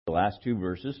the last two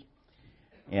verses.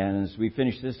 And as we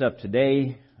finish this up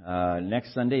today,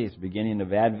 next Sunday is the beginning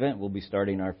of Advent. We'll be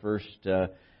starting our first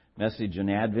message in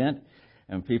Advent.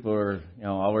 And people are,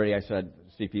 already I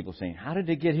see people saying, how did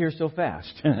it get here so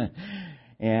fast?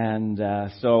 And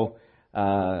so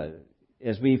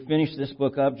as we finish this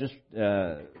book up, just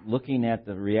looking at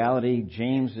the reality,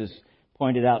 James has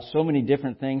pointed out so many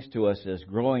different things to us as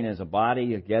growing as a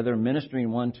body together, ministering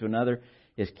one to another.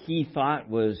 His key thought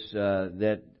was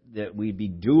that we be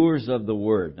doers of the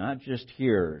word, not just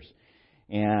hearers.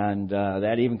 And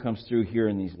that even comes through here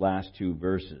in these last two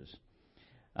verses.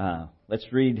 Let's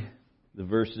read the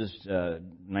verses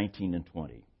 19 and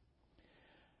 20.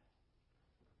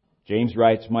 James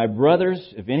writes, "My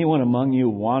brothers, if anyone among you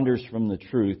wanders from the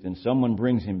truth and someone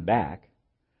brings him back,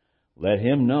 let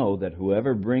him know that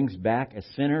whoever brings back a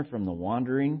sinner from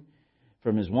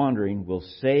his wandering will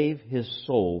save his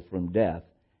soul from death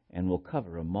and will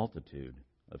cover a multitude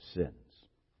of sins."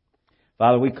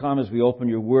 Father, we come as we open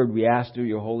your word. We ask through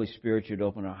your Holy Spirit you'd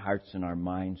open our hearts and our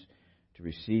minds to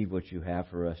receive what you have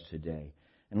for us today.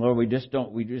 And Lord, we just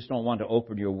don't want to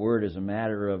open your word as a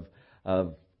matter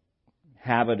of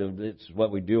habit of it's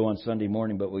what we do on Sunday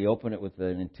morning, but we open it with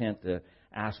an intent to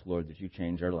ask, Lord, that you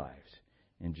change our lives.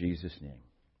 In Jesus' name,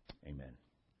 amen.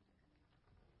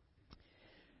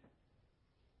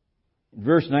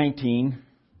 Verse 19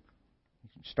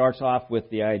 starts off with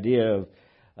the idea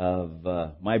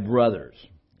of my brothers.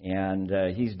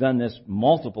 And he's done this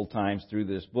multiple times through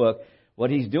this book. What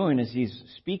he's doing is he's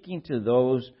speaking to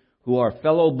those who are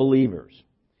fellow believers.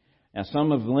 Now,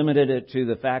 some have limited it to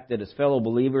the fact that it's fellow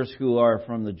believers who are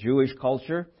from the Jewish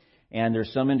culture. And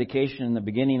there's some indication in the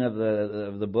beginning of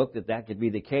the book that could be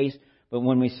the case. But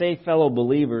when we say fellow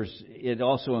believers, it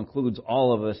also includes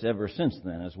all of us ever since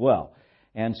then as well.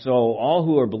 And so all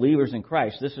who are believers in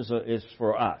Christ, this is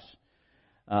for us.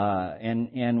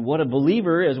 And what a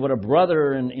believer is, what a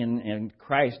brother in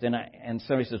Christ, and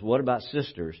somebody says, what about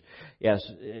sisters? Yes,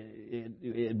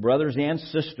 brothers and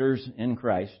sisters in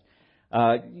Christ.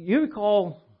 You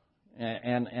recall,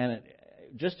 and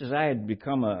just as I had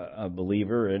become a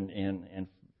believer, and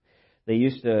they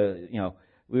used to,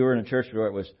 we were in a church where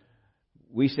it was,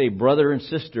 we say brother and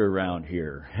sister around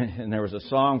here. And there was a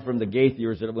song from the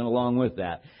Gaithiers that went along with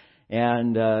that.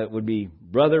 And it would be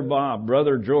Brother Bob,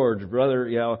 Brother George,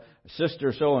 Brother,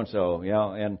 Sister so-and-so,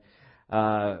 And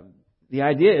the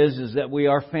idea is that we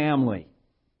are family.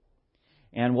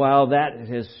 And while that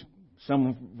has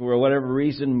for whatever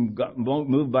reason,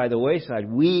 moved by the wayside,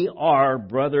 we are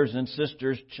brothers and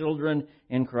sisters, children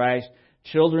in Christ,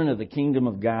 children of the kingdom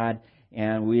of God,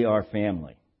 and we are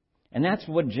family. And that's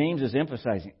what James is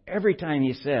emphasizing. Every time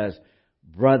he says,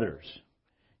 brothers,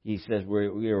 he says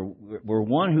we're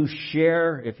one who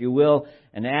share, if you will,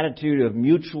 an attitude of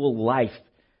mutual life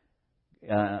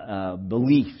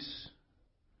beliefs.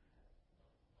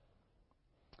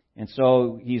 And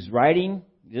so he's writing,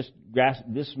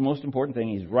 this most important thing,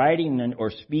 he's writing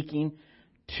or speaking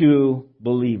to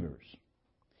believers.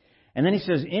 And then he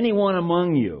says, anyone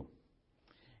among you.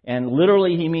 And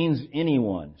literally he means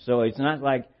anyone. So it's not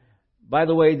like, by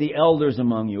the way, the elders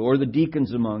among you, or the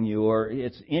deacons among you, or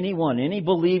it's anyone, any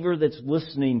believer that's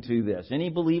listening to this, any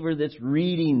believer that's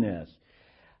reading this,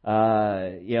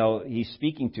 he's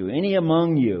speaking to. Any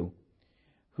among you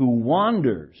who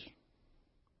wanders.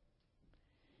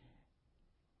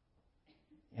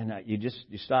 And you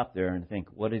stop there and think,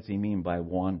 what does he mean by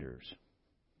wanders?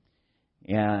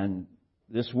 And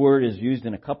this word is used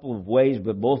in a couple of ways,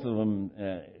 but both of them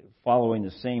following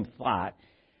the same thought.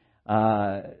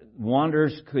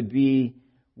 Wanders could be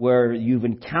where you've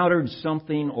encountered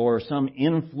something or some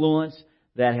influence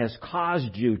that has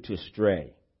caused you to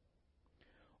stray,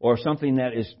 or something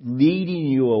that is leading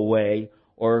you away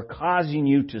or causing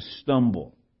you to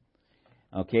stumble.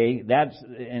 Okay,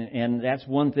 that's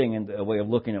one thing in the way of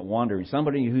looking at wandering.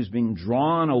 Somebody who's been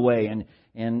drawn away,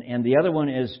 and the other one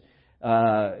is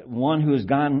one who has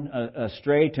gone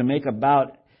astray to make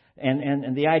about.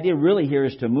 And the idea really here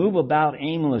is to move about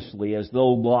aimlessly as though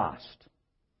lost.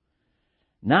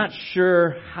 Not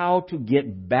sure how to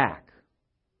get back.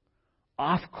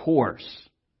 Off course.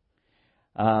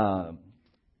 One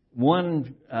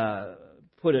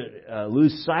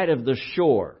lose sight of the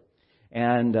shore.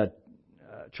 And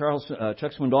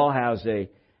Chuck Swindoll has a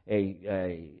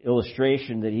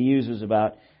illustration that he uses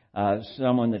about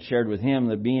someone that shared with him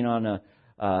that being on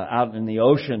out in the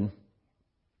ocean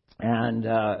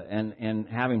and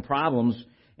having problems,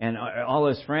 and all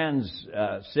his friends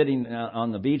sitting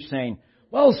on the beach saying,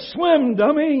 "Well, swim,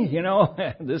 dummy,"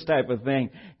 this type of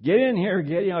thing. Get in here,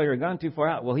 you're gone too far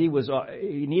out. Well, he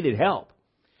needed help.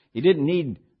 He didn't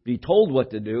need be told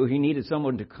what to do. He needed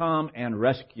someone to come and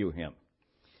rescue him.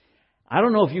 I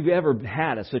don't know if you've ever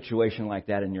had a situation like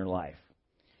that in your life.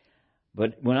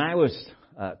 But when I was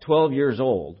 12 years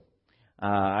old,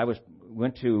 I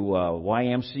went to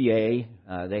YMCA.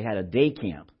 They had a day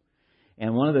camp.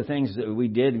 And one of the things that we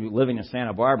did living in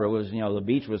Santa Barbara was, the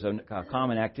beach was a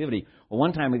common activity. Well,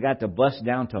 one time we got to bus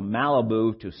down to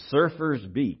Malibu to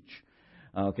Surfers Beach.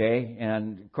 Okay?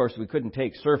 And, of course, we couldn't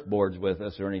take surfboards with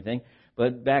us or anything.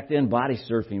 But back then, body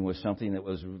surfing was something that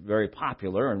was very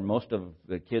popular, and most of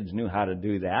the kids knew how to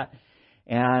do that.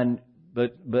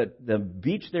 But the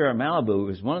beach there at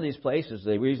Malibu is one of these places.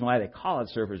 The reason why they call it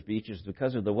Surfers Beach is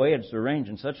because of the way it's arranged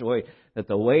in such a way that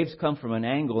the waves come from an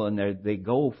angle and they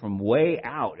go from way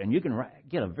out, and you can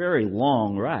get a very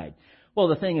long ride. Well,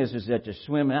 the thing is that you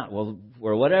swim out. Well,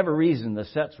 for whatever reason, the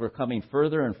sets were coming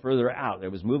further and further out.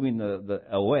 It was moving the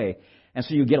away, and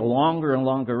so you get a longer and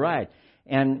longer ride.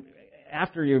 And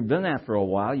after you've done that for a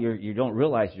while, you don't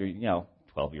realize you're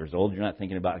 12 years old. You're not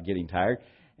thinking about getting tired.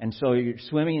 And so you're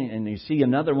swimming, and you see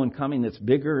another one coming that's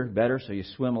bigger, better, so you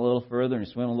swim a little further and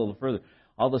you swim a little further.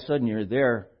 All of a sudden, you're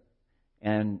there,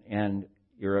 and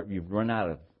you've run out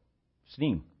of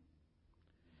steam.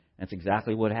 That's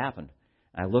exactly what happened.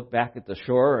 I looked back at the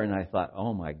shore, and I thought,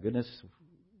 oh, my goodness,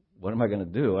 what am I going to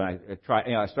do? And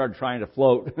I started trying to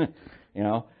float,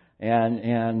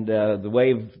 and the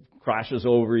wave crashes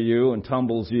over you and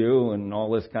tumbles you and all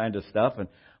this kind of stuff, and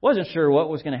wasn't sure what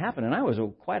was going to happen, and I was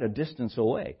quite a distance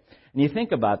away. And you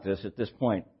think about this at this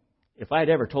point. If I'd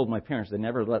ever told my parents, they'd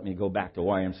never let me go back to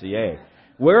YMCA.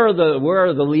 Where are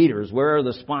the leaders? Where are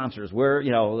the sponsors? Where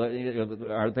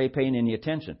are they paying any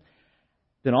attention?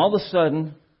 Then all of a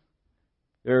sudden,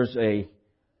 there's a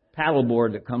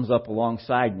paddleboard that comes up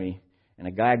alongside me, and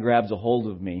a guy grabs a hold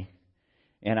of me,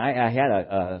 and I had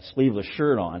a sleeveless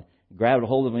shirt on. He grabbed a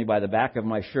hold of me by the back of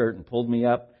my shirt and pulled me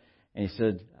up, and he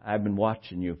said, I've been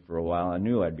watching you for a while. I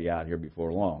knew I'd be out here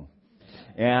before long.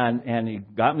 And he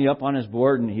got me up on his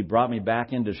board, and he brought me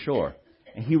back into shore.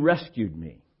 And he rescued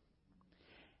me.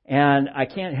 And I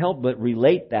can't help but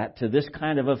relate that to this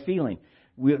kind of a feeling,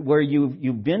 where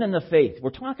you've been in the faith. We're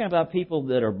talking about people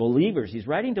that are believers. He's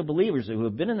writing to believers who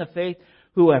have been in the faith,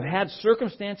 who have had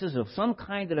circumstances of some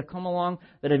kind that have come along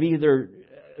that have either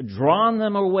drawn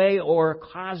them away or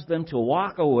caused them to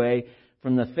walk away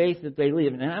from the faith that they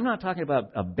live. And I'm not talking about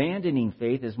abandoning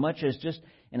faith as much as just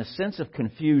in a sense of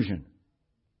confusion.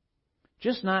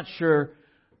 Just not sure,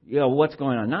 what's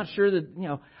going on. Not sure that,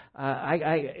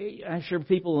 I'm sure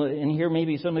people in here,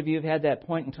 maybe some of you have had that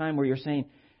point in time where you're saying,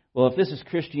 well, if this is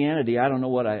Christianity, I don't know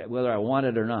whether I want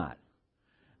it or not.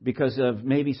 Because of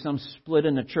maybe some split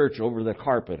in the church over the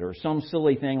carpet or some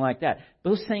silly thing like that.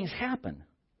 Those things happen.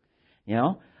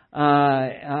 And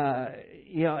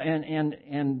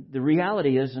the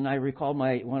reality is, and I recall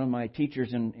one of my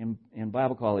teachers in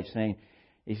Bible college saying,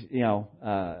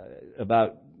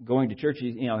 about going to church.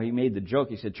 He made the joke.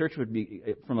 He said church would be,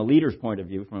 from a leader's point of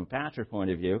view, from a pastor's point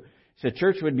of view, he said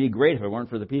church would be great if it weren't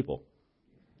for the people.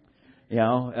 We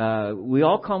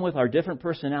all come with our different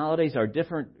personalities, our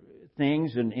different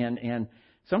things, and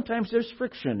sometimes there's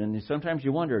friction, and sometimes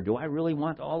you wonder, do I really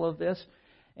want all of this?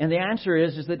 And the answer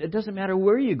is that it doesn't matter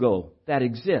where you go, that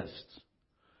exists.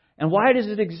 And why does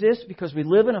it exist? Because we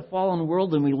live in a fallen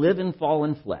world and we live in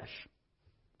fallen flesh.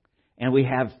 And we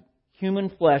have human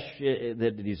flesh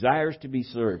that desires to be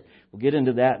served. We'll get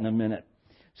into that in a minute.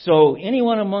 So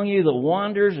anyone among you that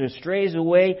wanders or strays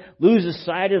away, loses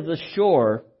sight of the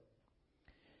shore,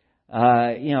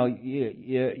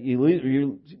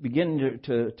 you begin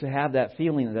to have that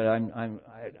feeling that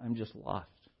I'm just lost.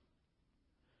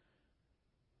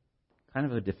 Kind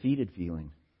of a defeated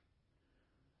feeling.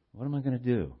 What am I going to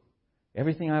do?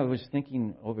 Everything I was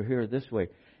thinking over here this way.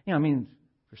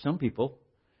 For some people,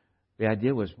 the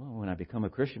idea was, well, when I become a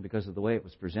Christian, because of the way it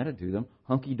was presented to them,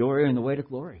 hunky-dory on the way to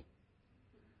glory.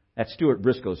 That's Stuart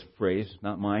Briscoe's phrase,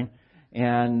 not mine.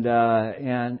 And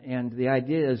the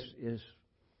idea is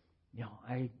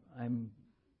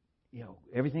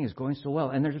everything is going so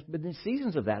well. And there's been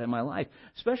seasons of that in my life,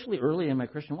 especially early in my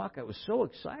Christian walk. It was so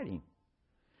exciting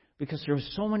because there was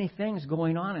so many things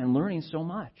going on and learning so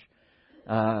much.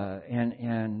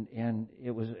 And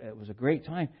it was a great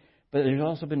time. But there's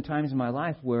also been times in my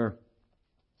life where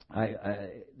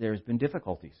there's been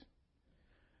difficulties.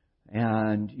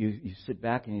 And you sit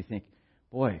back and you think,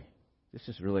 boy, this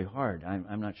is really hard.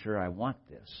 I'm not sure I want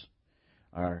this.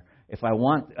 Or if I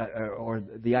want, or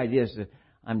the idea is that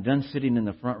I'm done sitting in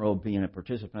the front row being a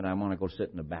participant. I want to go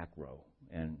sit in the back row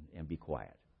and be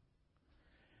quiet.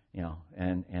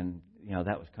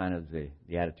 That was kind of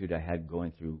the attitude I had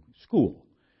going through school.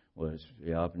 Was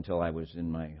up until I was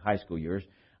in my high school years,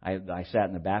 I sat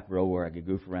in the back row where I could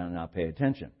goof around and not pay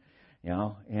attention.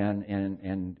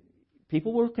 And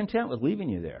people were content with leaving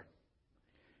you there.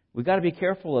 We've got to be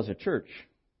careful as a church.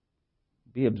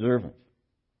 Be observant.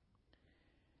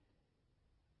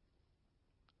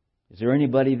 Is there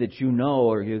anybody that you know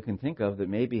or you can think of that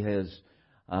maybe has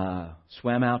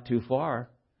swam out too far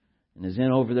and is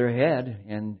in over their head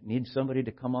and needs somebody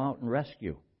to come out and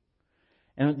rescue?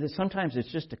 And sometimes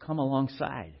it's just to come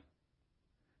alongside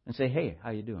and say, hey,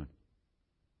 how you doing?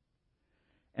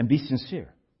 And be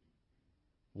sincere.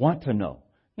 Want to know.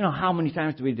 How many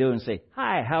times do we do and say,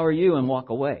 hi, how are you, and walk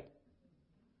away?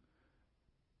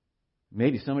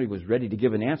 Maybe somebody was ready to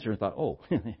give an answer and thought, oh,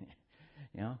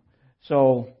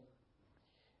 So,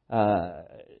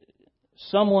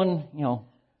 someone,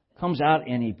 comes out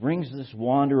and he brings this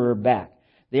wanderer back.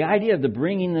 The idea of the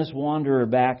bringing this wanderer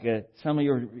back, some of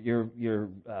your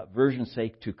versions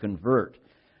say to convert.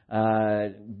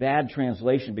 Bad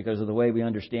translation because of the way we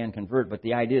understand convert, but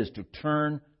the idea is to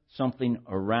turn something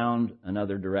around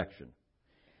another direction.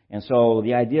 And so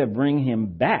the idea of bring him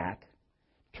back,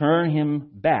 turn him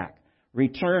back,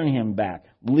 return him back,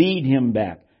 lead him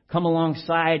back, come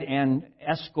alongside and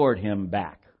escort him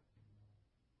back.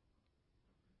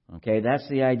 Okay, that's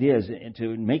the idea. Is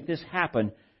to make this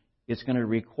happen, it's going to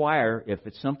require, if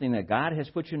it's something that God has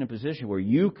put you in a position where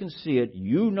you can see it,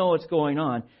 you know what's going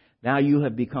on, now you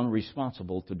have become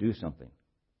responsible to do something.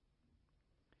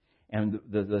 And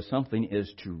the something is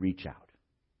to reach out.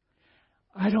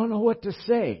 I don't know what to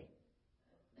say.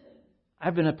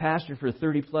 I've been a pastor for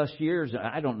 30 plus years.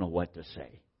 I don't know what to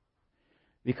say.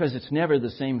 Because it's never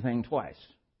the same thing twice.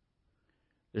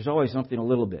 There's always something a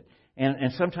little bit.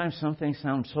 And sometimes some things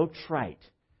sound so trite.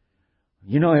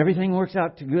 Everything works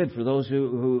out to good for those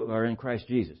who are in Christ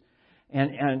Jesus.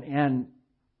 And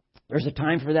there's a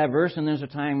time for that verse, and there's a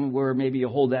time where maybe you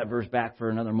hold that verse back for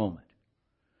another moment.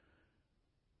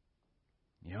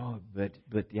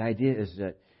 But the idea is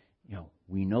that,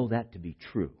 we know that to be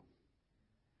true.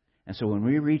 And so when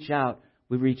we reach out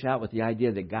with the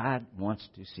idea that God wants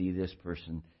to see this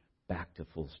person back to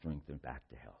full strength and back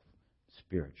to health,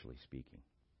 spiritually speaking.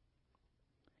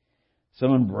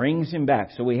 Someone brings him back.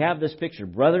 So we have this picture.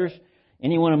 Brothers,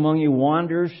 anyone among you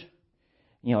wanders,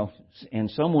 and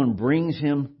someone brings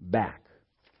him back.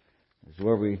 This is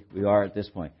where we are at this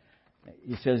point.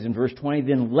 He says in verse 20,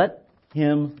 then let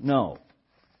him know.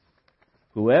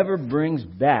 Whoever brings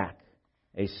back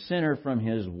a sinner from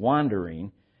his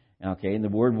wandering, okay, and the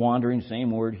word wandering,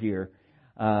 same word here,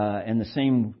 and the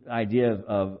same idea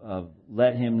of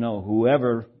let him know.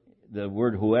 Whoever, the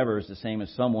word whoever is the same as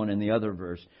someone in the other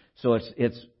verse. So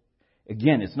it's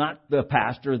again, it's not the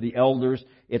pastor, the elders,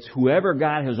 it's whoever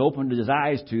God has opened his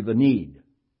eyes to the need.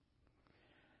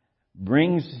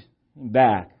 Brings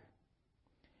back,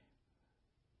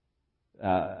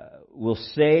 will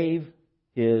save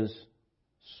his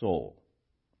soul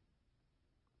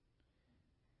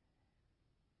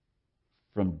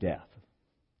from death.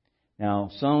 Now,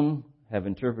 some have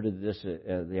interpreted this,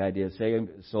 the idea of saving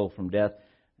the soul from death,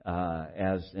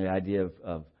 as the idea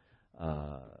of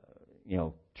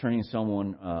turning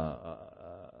someone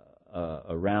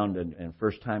around and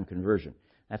first-time conversion.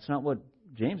 That's not what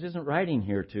James isn't writing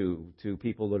here to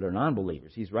people that are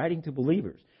non-believers. He's writing to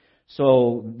believers.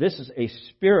 So this is a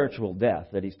spiritual death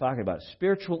that he's talking about,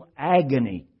 spiritual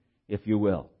agony, if you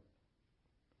will.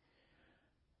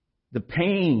 The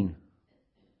pain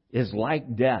is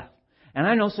like death. And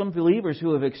I know some believers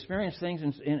who have experienced things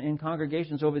in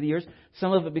congregations over the years,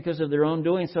 some of it because of their own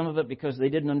doing, some of it because they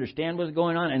didn't understand what was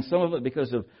going on, and some of it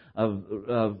because of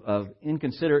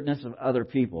inconsiderateness of other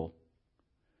people.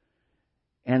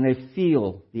 And they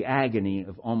feel the agony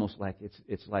of almost like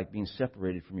it's like being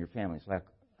separated from your family. It's like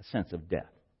a sense of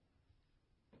death.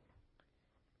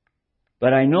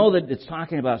 But I know that it's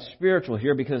talking about spiritual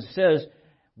here because it says,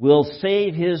 will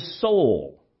save his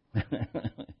soul.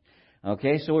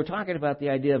 Okay, so we're talking about the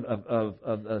idea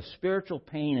of spiritual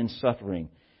pain and suffering.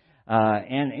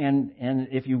 And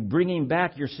if you bring him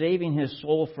back, you're saving his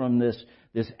soul from this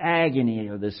agony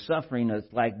or this suffering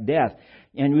that's like death.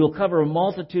 And we'll cover a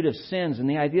multitude of sins. And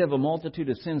the idea of a multitude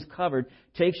of sins covered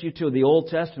takes you to the Old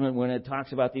Testament when it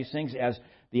talks about these things as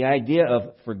the idea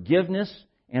of forgiveness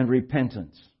and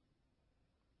repentance.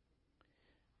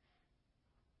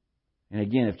 And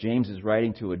again, if James is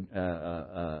writing to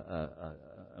a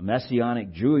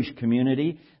Messianic Jewish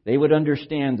community, they would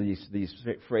understand these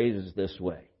phrases this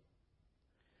way.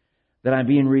 That I'm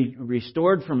being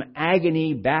restored from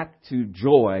agony back to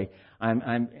joy. And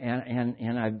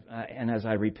as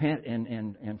I repent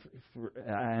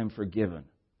I am forgiven.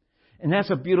 And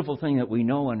that's a beautiful thing that we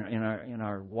know in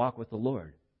our walk with the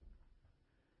Lord.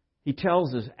 He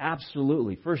tells us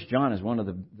absolutely. 1 John is one of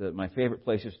my favorite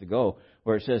places to go,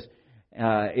 where it says,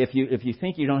 if you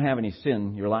think you don't have any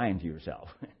sin, you're lying to yourself.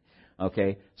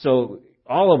 Okay? So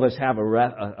all of us have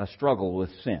a struggle with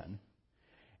sin.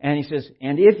 And he says,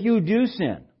 and if you do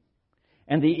sin,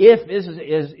 and the if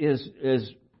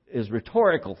is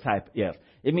rhetorical type if.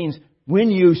 It means when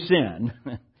you sin,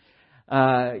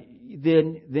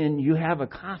 then you have a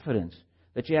confidence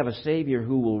that you have a Savior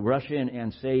who will rush in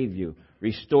and save you,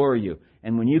 restore you.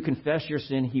 And when you confess your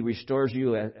sin, He restores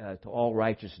you to all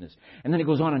righteousness. And then it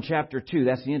goes on in chapter 2.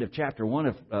 That's the end of chapter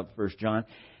 1 of 1 John.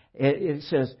 It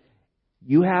says,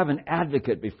 you have an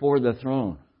advocate before the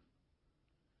throne.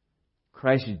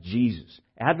 Christ Jesus.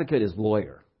 Advocate is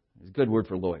lawyer. It's a good word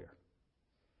for lawyer.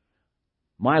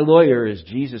 My lawyer is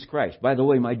Jesus Christ. By the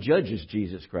way, my judge is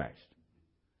Jesus Christ.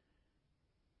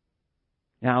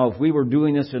 Now, if we were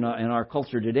doing this in our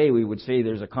culture today, we would say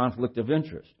there's a conflict of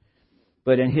interest.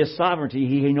 But in His sovereignty,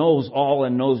 He knows all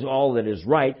and knows all that is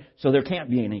right, so there can't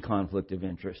be any conflict of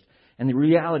interest. And the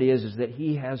reality is that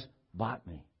He has bought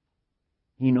me.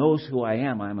 He knows who I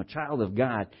am. I'm a child of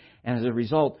God. And as a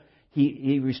result,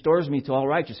 He restores me to all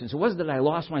righteousness. It wasn't that I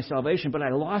lost my salvation, but I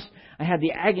had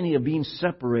the agony of being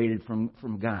separated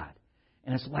from God.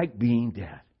 And it's like being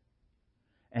dead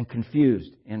and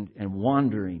confused and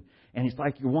wandering. And it's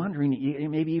like you're wandering,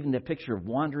 maybe even the picture of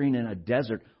wandering in a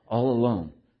desert all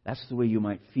alone. That's the way you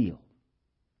might feel.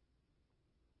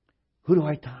 Who do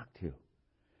I talk to?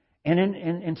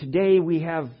 And today we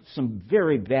have some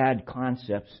very bad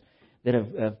concepts that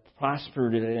have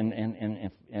prospered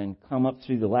and come up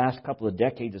through the last couple of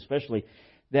decades, especially,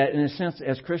 that in a sense,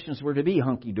 as Christians, we're to be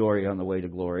hunky-dory on the way to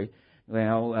glory.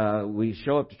 Well, we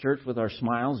show up to church with our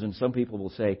smiles, and some people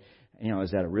will say,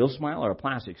 is that a real smile or a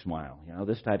plastic smile?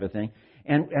 This type of thing.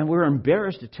 And we're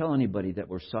embarrassed to tell anybody that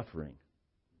we're suffering.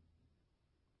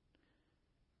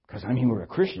 Because, we're a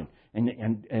Christian.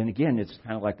 And again, it's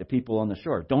kind of like the people on the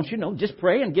shore. Don't you know? Just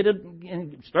pray and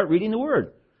and start reading the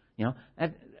Word.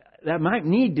 That might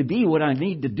need to be what I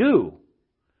need to do.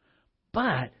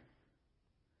 But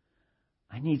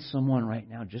I need someone right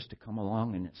now just to come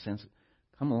along and, in a sense,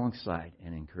 come alongside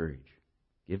and encourage.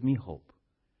 Give me hope.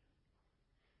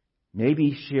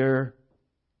 Maybe share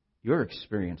your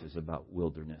experiences about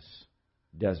wilderness,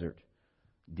 desert,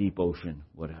 deep ocean,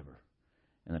 whatever,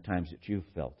 and the times that you've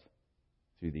felt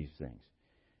through these things.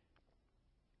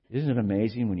 Isn't it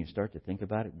amazing when you start to think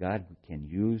about it? God can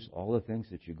use all the things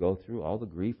that you go through, all the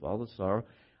grief, all the sorrow,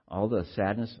 all the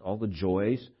sadness, all the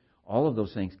joys, all of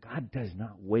those things. God does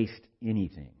not waste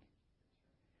anything.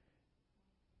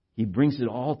 He brings it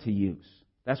all to use.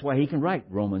 That's why He can write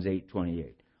Romans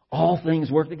 8:28. All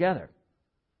things work together.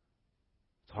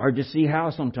 It's hard to see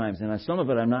how sometimes, and some of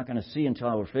it I'm not going to see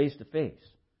until we're face to face.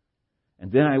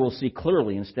 And then I will see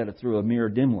clearly instead of through a mirror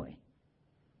dimly.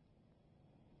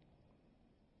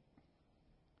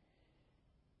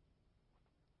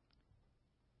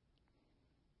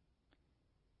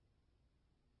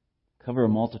 Cover a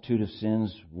multitude of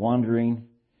sins, wandering,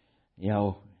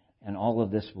 and all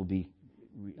of this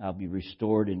I'll be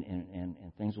restored, and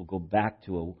things will go back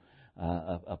to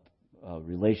a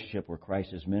relationship where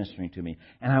Christ is ministering to me.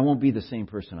 And I won't be the same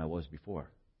person I was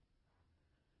before.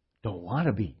 Don't want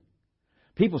to be.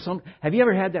 Have you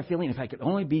ever had that feeling, if I could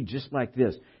only be just like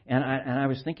this? And I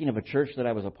was thinking of a church that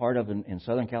I was a part of in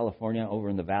Southern California, over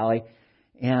in the valley,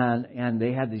 and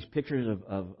they had these pictures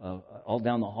of all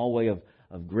down the hallway of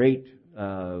great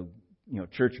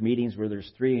church meetings where there's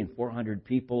 300 and 400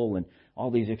 people and all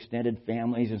these extended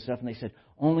families and stuff. And they said,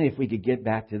 only if we could get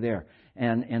back to there.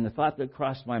 And the thought that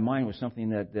crossed my mind was something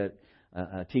that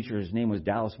a teacher, his name was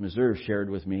Dallas Missouri, shared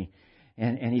with me.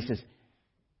 And he says,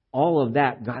 all of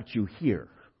that got you here,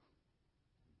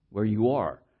 where you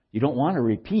are. You don't want to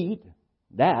repeat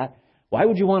that. Why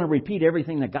would you want to repeat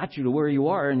everything that got you to where you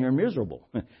are and you're miserable?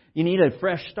 You need a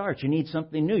fresh start. You need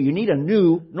something new. You need a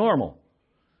new normal.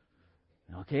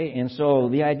 Okay, and so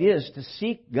the idea is to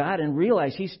seek God and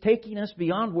realize He's taking us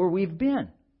beyond where we've been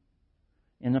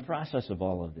in the process of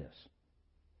all of this.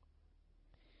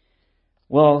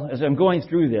 Well, as I'm going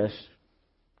through this,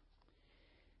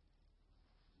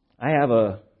 I have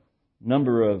a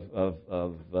number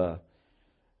of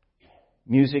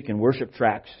music and worship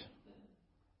tracks.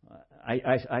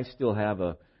 I still have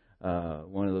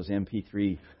one of those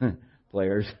MP3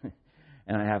 players.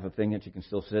 And I have a thing that you can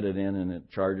still sit it in, and it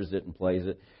charges it and plays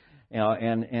it.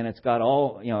 And it's got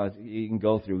all, you can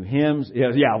go through hymns.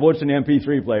 Yeah, what's an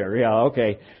MP3 player? Yeah,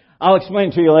 okay. I'll explain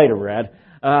it to you later, Brad.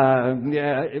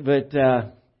 But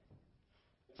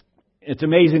it's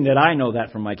amazing that I know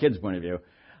that from my kids' point of view.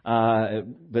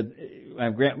 But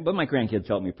my grandkids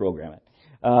help me program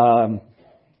it.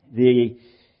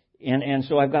 And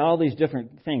so I've got all these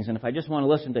different things. And if I just want to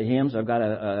listen to hymns, I've got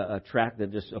a track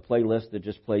a playlist that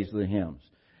just plays the hymns.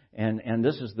 And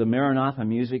this is the Maranatha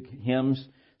Music hymns.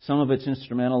 Some of it's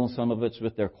instrumental and some of it's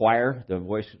with their choir, the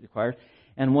voice choir.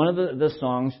 And one of the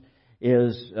songs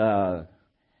is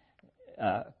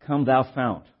Come Thou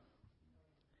Fount.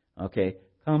 Okay,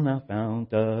 Come Thou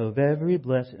Fount of every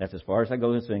blessing. That's as far as I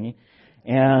go in singing.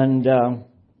 And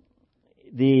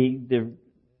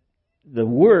the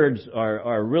words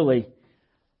are really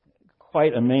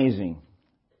quite amazing.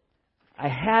 I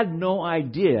had no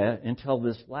idea until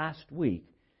this last week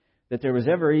that there was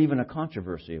ever even a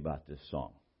controversy about this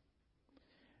song.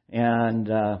 And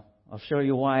I'll show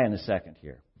you why in a second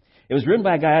here. It was written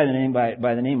by a guy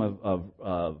by the name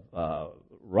of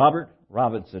Robert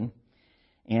Robinson.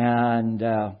 And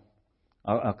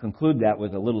I'll conclude that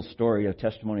with a little story, a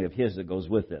testimony of his that goes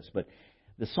with this. But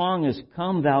the song is,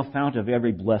 Come Thou Fount of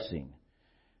Every Blessing.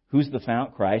 Who's the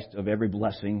fount? Christ, of every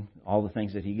blessing, all the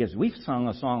things that He gives. We've sung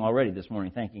a song already this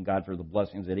morning thanking God for the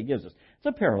blessings that He gives us. It's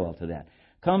a parallel to that.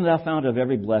 Come Thou Fount of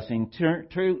every blessing,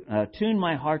 tune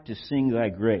my heart to sing Thy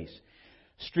grace.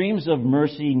 Streams of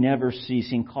mercy never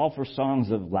ceasing, call for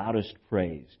songs of loudest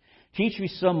praise. Teach me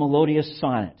some melodious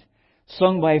sonnet,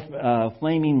 sung by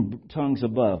flaming tongues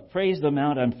above. Praise the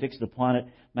mount I'm fixed upon it,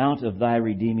 mount of Thy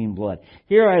redeeming blood.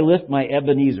 Here I lift my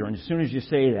Ebenezer, and as soon as you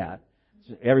say that,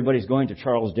 everybody's going to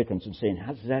Charles Dickens and saying,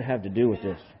 how does that have to do with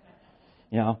this?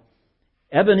 You know,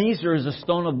 Ebenezer is a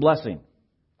stone of blessing.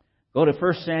 Go to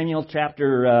 1 Samuel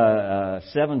chapter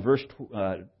 7, verse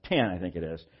 10, I think it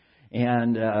is,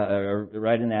 and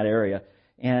right in that area.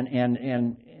 And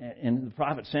the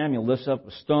prophet Samuel lifts up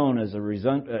a stone as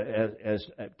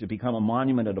to become a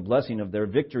monument and a blessing of their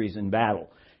victories in battle,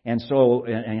 and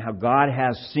how God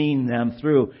has seen them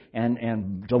through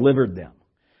and delivered them.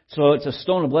 So it's a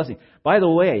stone of blessing. By the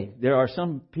way, there are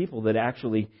some people that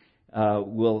actually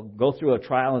will go through a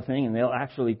trial and thing, and they'll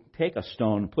actually take a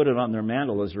stone and put it on their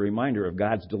mantle as a reminder of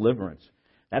God's deliverance.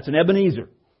 That's an Ebenezer.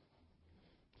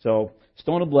 So,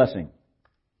 stone of blessing.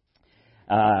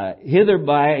 Hither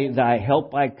by Thy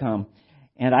help I come,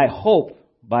 and I hope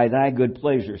by Thy good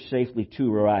pleasure safely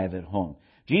to arrive at home.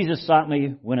 Jesus sought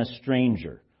me when a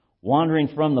stranger, wandering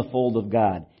from the fold of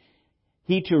God.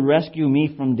 He, to rescue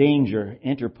me from danger,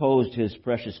 interposed His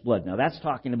precious blood. Now that's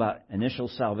talking about initial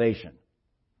salvation.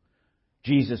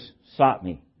 Jesus sought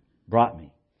me, brought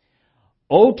me.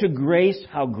 Oh, to grace,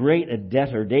 how great a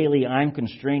debtor daily I'm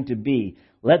constrained to be.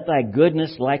 Let Thy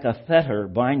goodness like a fetter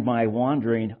bind my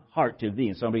wandering heart to Thee.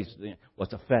 And somebody's,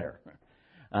 what's a fetter?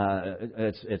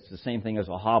 It's the same thing as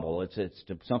a hobble. It's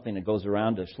something that goes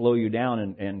around to slow you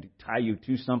down and tie you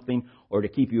to something or to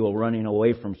keep you running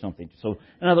away from something. So,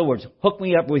 in other words, hook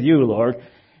me up with You, Lord,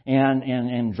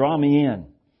 and draw me in.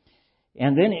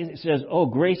 And then it says, oh,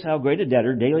 grace, how great a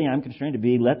debtor daily I'm constrained to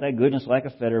be. Let Thy goodness like a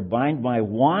fetter bind my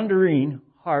wandering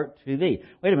heart to Thee.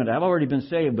 Wait a minute, I've already been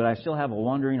saved, but I still have a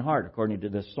wandering heart, according to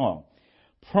this song.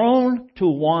 Prone to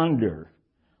wander,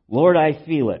 Lord, I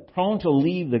feel it. Prone to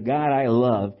leave the God I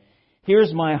love.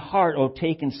 Here's my heart, oh,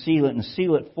 take and seal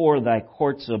it for Thy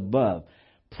courts above.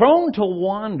 Prone to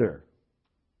wander,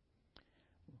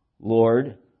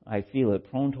 Lord, I feel it.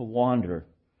 Prone to wander,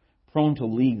 prone to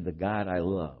leave the God I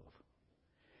love.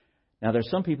 Now,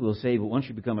 there's some people who say, but once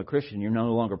you become a Christian, you're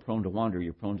no longer prone to wander,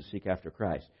 you're prone to seek after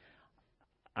Christ.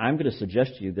 I'm going to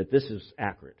suggest to you that this is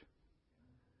accurate.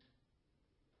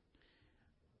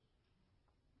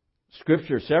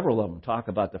 Scripture, several of them, talk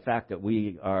about the fact that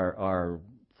we are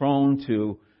prone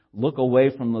to look away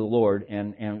from the Lord,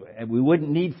 and we wouldn't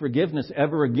need forgiveness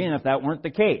ever again if that weren't the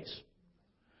case.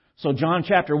 So John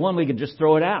chapter 1, we could just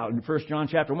throw it out. In 1 John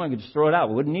chapter 1, we could just throw it out.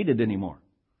 We wouldn't need it anymore.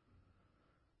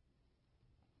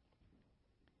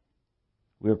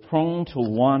 We're prone to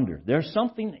wander. There's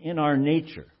something in our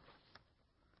nature,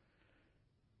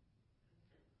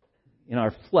 in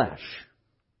our flesh,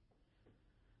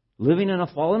 living in a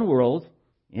fallen world,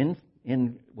 in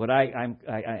what I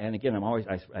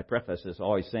preface this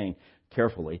always saying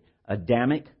carefully,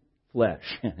 Adamic flesh,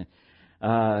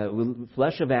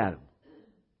 flesh of Adam,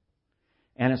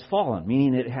 and it's fallen,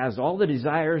 meaning it has all the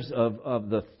desires of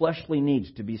the fleshly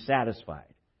needs to be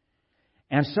satisfied,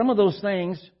 and some of those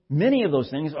things. Many of those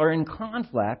things are in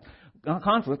conflict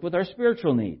with our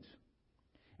spiritual needs.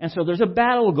 And so there's a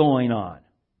battle going on.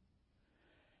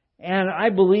 And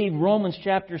I believe Romans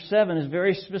chapter 7 is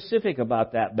very specific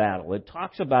about that battle. It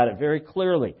talks about it very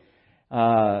clearly.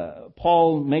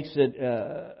 Paul makes it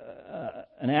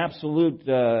an absolute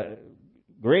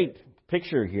great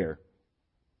picture here.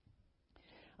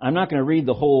 I'm not going to read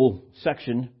the whole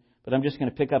section, but I'm just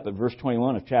going to pick up at verse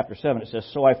 21 of chapter 7. It says,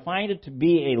 So I find it to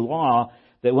be a law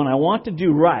that when I want to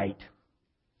do right,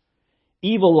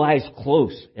 evil lies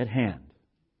close at hand.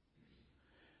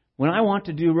 When I want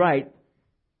to do right,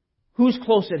 who's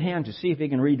close at hand to see if he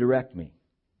can redirect me?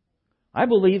 I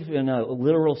believe in a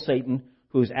literal Satan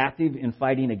who is active in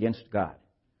fighting against God.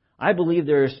 I believe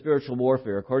there is spiritual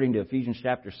warfare, according to Ephesians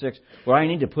chapter 6, where I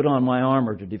need to put on my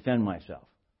armor to defend myself.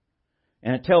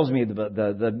 And it tells me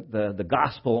the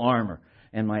gospel armor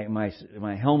and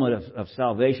my helmet of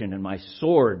salvation and my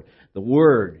sword, the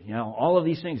Word. All of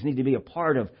these things need to be a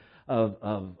part of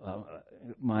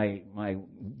my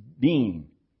being.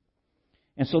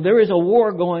 And so there is a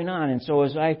war going on. And so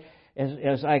as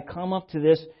I come up to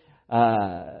this,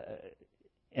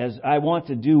 as I want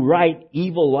to do right,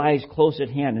 evil lies close at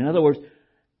hand. In other words,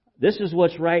 this is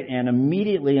what's right, and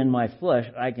immediately in my flesh,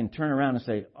 I can turn around and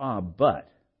say,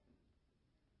 but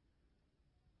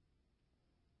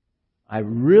I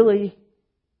really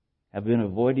have been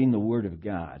avoiding the Word of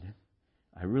God.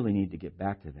 I really need to get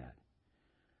back to that.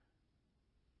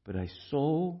 But I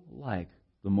so like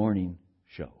the morning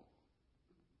show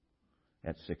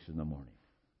at 6 in the morning.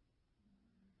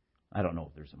 I don't know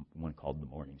if there's one called The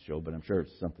Morning Show, but I'm sure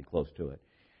it's something close to it.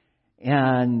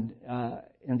 And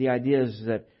the idea is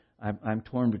that I'm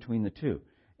torn between the two.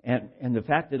 And the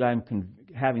fact that I'm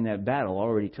having that battle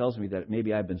already tells me that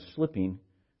maybe I've been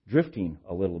drifting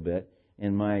a little bit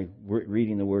in my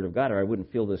reading the Word of God, or I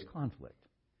wouldn't feel this conflict.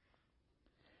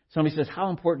 Somebody says, how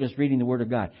important is reading the Word of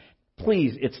God?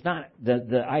 Please, it's not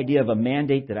the idea of a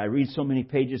mandate that I read so many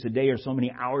pages a day or so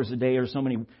many hours a day or so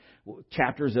many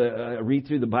chapters, read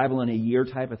through the Bible in a year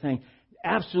type of thing.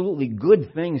 Absolutely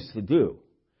good things to do.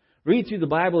 Read through the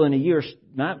Bible in a year.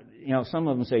 Not, some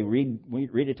of them say read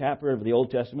a chapter of the Old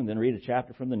Testament, then read a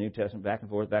chapter from the New Testament, back and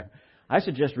forth, back. I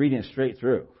suggest reading it straight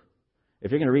through.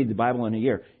 If you're going to read the Bible in a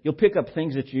year, you'll pick up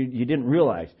things that you didn't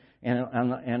realize.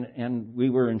 And we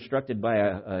were instructed by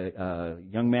a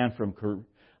young man from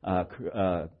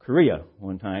Korea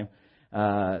one time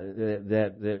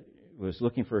that was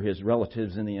looking for his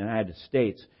relatives in the United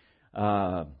States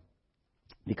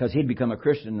because he'd become a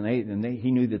Christian and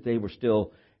he knew that they were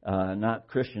still not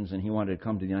Christians, and he wanted to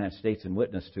come to the United States and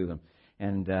witness to them.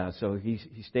 And so he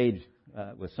stayed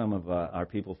with some of our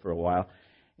people for a while,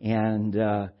 and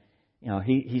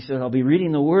he said, I'll be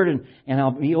reading the Word and I'll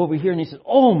be over here, and he said,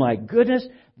 oh my goodness,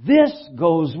 this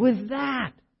goes with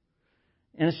that.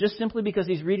 And it's just simply because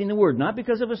he's reading the Word, not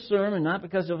because of a sermon, not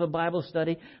because of a Bible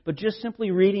study, but just simply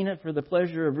reading it for the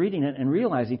pleasure of reading it and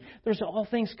realizing there's all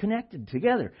things connected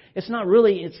together. It's not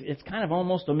really, it's kind of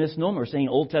almost a misnomer saying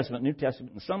Old Testament, New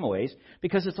Testament in some ways,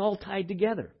 because it's all tied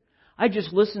together. I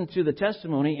just listened to the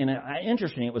testimony, and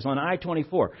interesting, it was on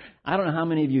I-24. I don't know how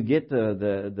many of you get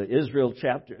the Israel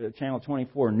Channel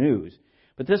 24 news,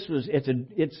 but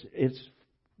it's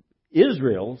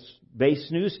Israel's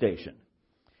based news station.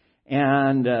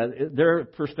 And their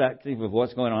perspective of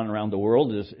what's going on around the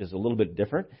world is a little bit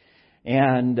different.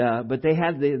 And but they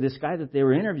had this guy that they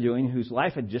were interviewing whose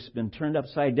life had just been turned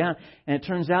upside down. And it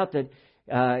turns out that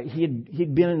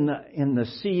he'd been in the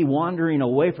sea, wandering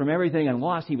away from everything and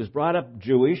lost. He was brought up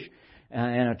Jewish in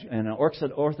an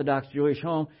Orthodox Jewish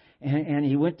home, and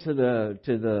he went to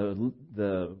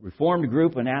the Reformed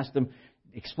group and asked them,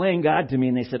 explain God to me,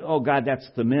 and they said, oh, God, that's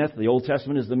the myth. The Old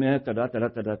Testament is the myth. Da, da, da,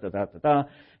 da, da, da, da, da.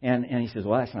 And he says,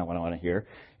 well, that's not what I want to hear.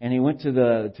 And he went to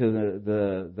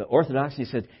the Orthodox, and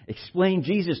he said, explain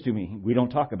Jesus to me. We don't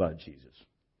talk about Jesus.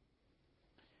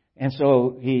 And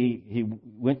so he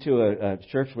went to a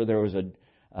church where there was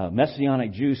a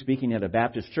Messianic Jew speaking at a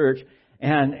Baptist church,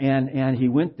 and he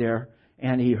went there,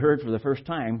 and he heard for the first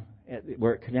time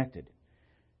where it connected.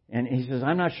 And he says,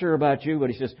 I'm not sure about you, but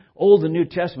he says, Old and New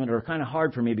Testament are kind of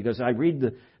hard for me because I read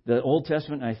the Old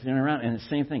Testament and I spin around and it's the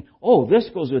same thing. Oh, this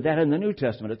goes with that in the New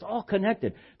Testament. It's all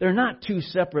connected. They're not two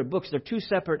separate books. They're two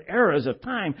separate eras of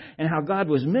time and how God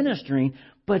was ministering,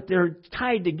 but they're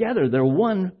tied together. They're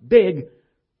one big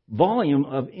volume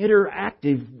of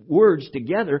interactive words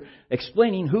together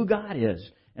explaining who God is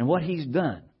and what He's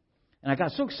done. And I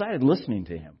got so excited listening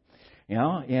to him,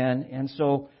 and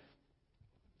so,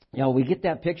 we get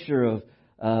that picture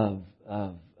of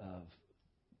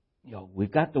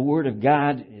we've got the Word of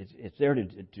God. It's there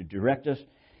to direct us.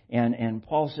 And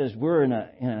Paul says we're in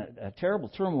a terrible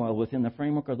turmoil within the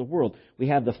framework of the world. We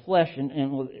have the flesh,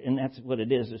 and that's what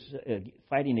it is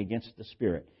fighting against the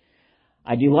Spirit.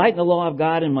 I delight in the law of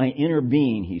God in my inner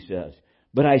being, he says.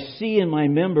 But I see in my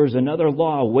members another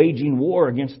law waging war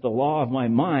against the law of my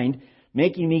mind,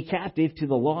 making me captive to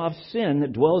the law of sin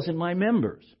that dwells in my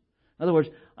members. In other words,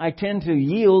 I tend to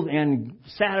yield and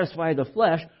satisfy the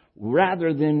flesh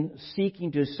rather than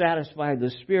seeking to satisfy the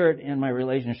Spirit and my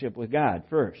relationship with God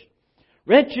first.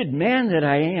 Wretched man that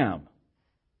I am.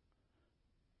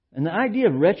 And the idea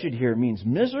of wretched here means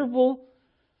miserable,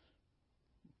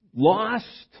 lost,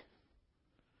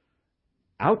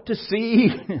 out to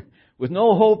sea, with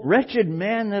no hope. Wretched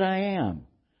man that I am.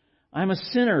 I'm a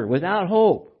sinner without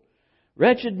hope.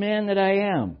 Wretched man that I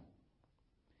am.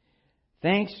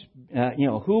 Thanks,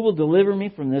 who will deliver me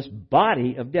from this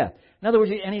body of death? In other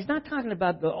words, and he's not talking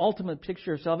about the ultimate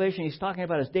picture of salvation. He's talking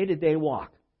about his day-to-day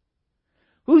walk.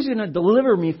 Who's going to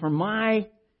deliver me from my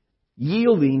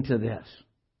yielding to this?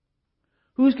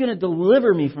 Who's going to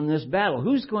deliver me from this battle?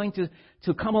 Who's going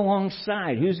to come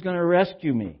alongside? Who's going to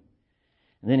rescue me?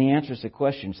 And then he answers the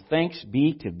questions. Thanks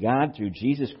be to God through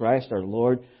Jesus Christ our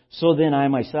Lord. So then I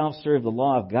myself serve the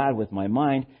law of God with my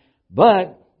mind,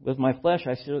 but with my flesh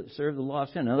I serve the law of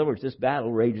sin. In other words, this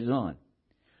battle rages on.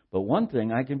 But one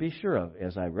thing I can be sure of,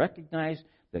 as I recognize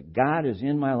that God is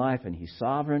in my life and He's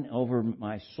sovereign over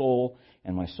my soul,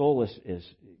 and my soul is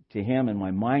to Him, and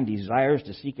my mind desires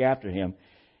to seek after Him,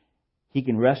 he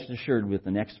can rest assured with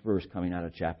the next verse coming out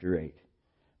of chapter 8.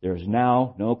 There is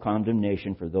now no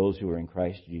condemnation for those who are in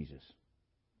Christ Jesus.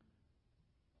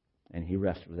 And he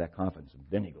rests with that confidence. And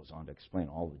then he goes on to explain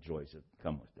all the joys that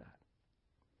come with that.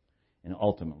 And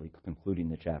ultimately concluding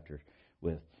the chapter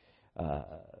with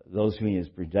those whom He has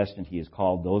predestined, He has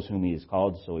called. Those whom He has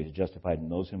called, so He is justified.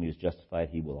 And those whom He has justified,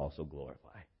 He will also glorify.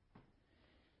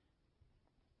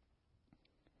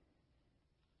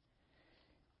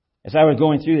 As I was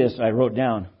going through this, I wrote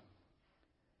down,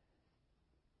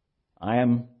 I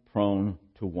am prone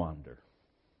to wander.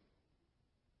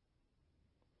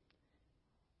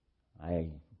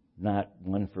 I'm not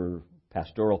one for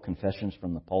pastoral confessions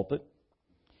from the pulpit,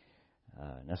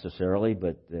 necessarily,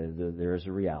 but there is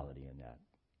a reality in that.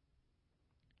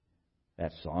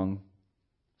 That song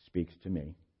speaks to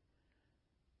me.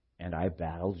 And I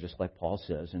battle, just like Paul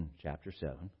says in chapter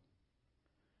 7.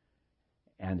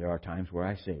 And there are times where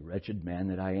I say, wretched man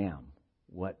that I am,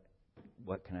 what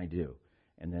can I do?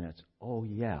 And then it's, oh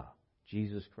yeah,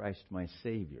 Jesus Christ my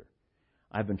Savior.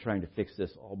 I've been trying to fix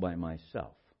this all by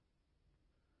myself.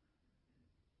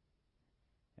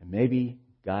 And maybe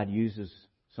God uses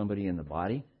somebody in the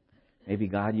body. Maybe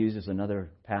God uses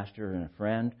another pastor and a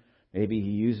friend. Maybe He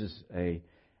uses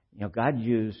God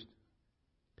used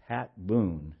Pat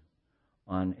Boone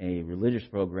on a religious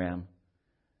program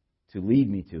to lead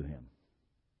me to Him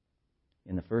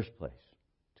in the first place,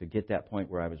 to get that point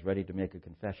where I was ready to make a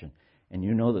confession. And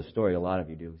you know the story, a lot of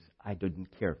you do. I didn't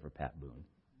care for Pat Boone.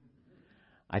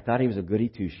 I thought he was a goody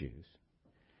two-shoes.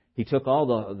 He took all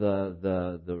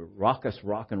the raucous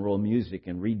rock and roll music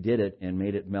and redid it and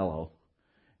made it mellow.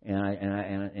 And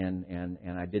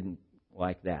I didn't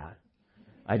like that.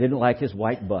 I didn't like his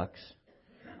white bucks.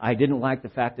 I didn't like the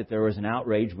fact that there was an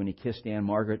outrage when he kissed Ann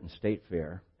Margaret in State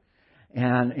Fair.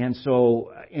 And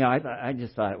so, I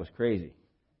just thought it was crazy.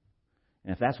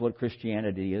 And if that's what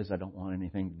Christianity is, I don't want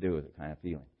anything to do with it kind of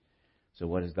feeling. So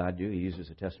what does God do? He uses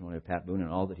the testimony of Pat Boone and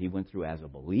all that he went through as a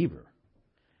believer,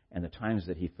 and the times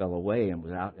that he fell away and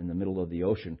was out in the middle of the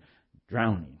ocean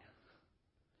drowning,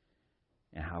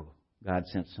 and how God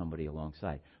sent somebody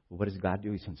alongside. Well, what does God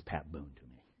do? He sends Pat Boone to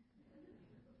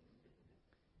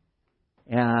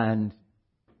me. And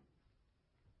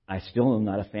I still am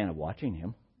not a fan of watching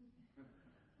him.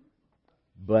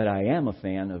 But I am a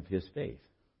fan of his faith.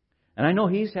 And I know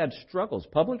he's had struggles,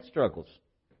 public struggles,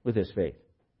 with his faith.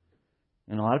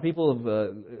 And a lot of people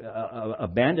have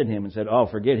abandoned him and said, oh,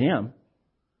 forget him.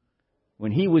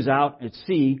 When he was out at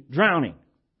sea drowning.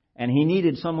 And he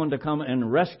needed someone to come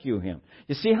and rescue him.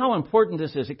 You see how important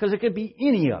this is? Because it could be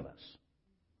any of us.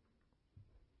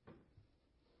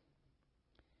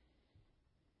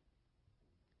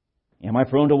 Am I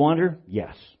prone to wander?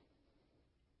 Yes.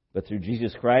 But through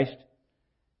Jesus Christ,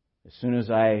 as soon as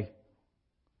I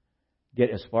get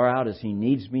as far out as He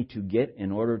needs me to get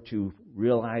in order to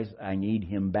realize I need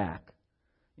Him back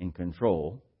in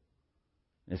control,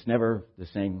 it's never the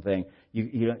same thing.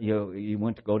 You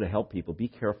want to go to help people. Be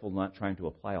careful not trying to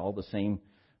apply all the same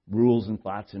rules and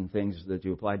thoughts and things that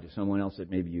you applied to someone else that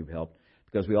maybe you've helped,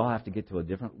 because we all have to get to a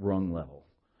different rung level,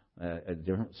 a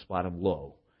different spot of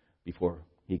low before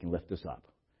He can lift us up.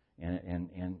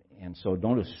 And so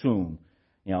don't assume.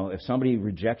 If somebody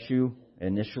rejects you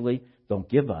initially, don't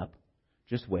give up.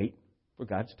 Just wait for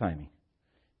God's timing.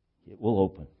 It will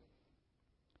open.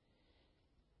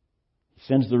 He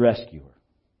sends the rescuer.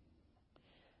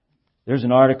 There's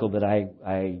an article that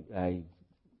I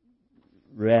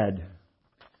read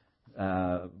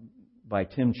by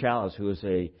Tim Challis, who is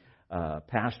a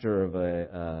pastor of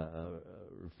a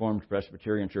Reformed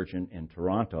Presbyterian church in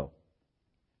Toronto.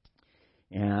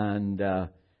 And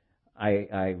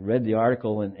I read the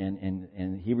article,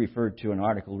 and he referred to an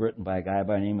article written by a guy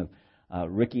by the name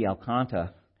of Ricky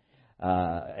Alcantara,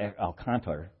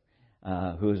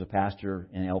 who is a pastor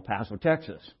in El Paso,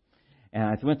 Texas. And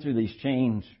I went through these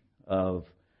chains of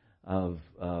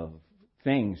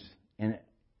things, and it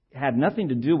had nothing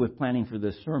to do with planning for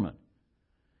this sermon.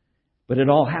 But it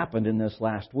all happened in this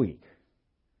last week.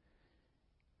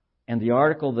 And the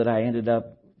article that I ended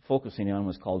up focusing on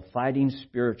was called Fighting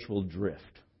Spiritual Drift.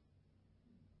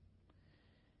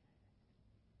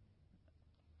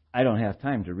 I don't have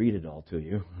time to read it all to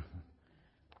you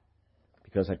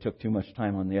because I took too much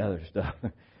time on the other stuff.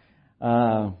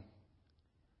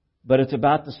 But it's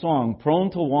about the song,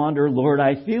 Prone to Wander, Lord,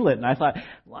 I Feel It. And I thought,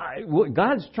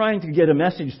 God's trying to get a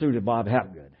message through to Bob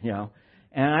Hapgood, you know.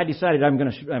 And I decided I'm going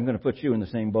to put you in the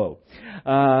same boat.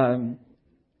 Prone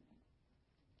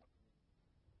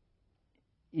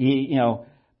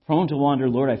to wander,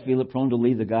 Lord, I feel it. Prone to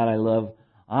leave the God I love.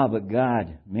 But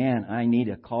God, man, I need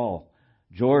a call.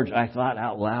 George, I thought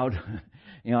out loud,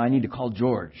 I need to call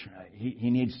George.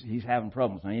 He's having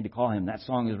problems. I need to call him. That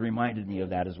song has reminded me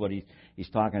of that, is what he's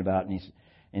talking about. And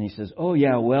he says, oh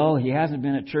yeah, well, he hasn't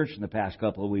been at church in the past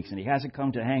couple of weeks, and he hasn't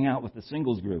come to hang out with the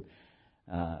singles group.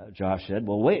 Josh said,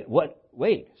 well,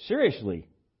 wait, seriously,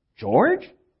 George?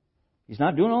 He's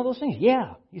not doing all those things?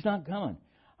 Yeah, he's not coming.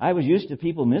 I was used to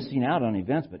people missing out on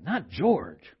events, but not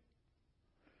George.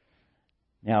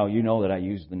 Now, you know that I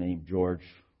use the name George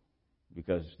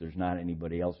because there's not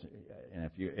anybody else. And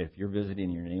if you're visiting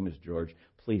and your name is George,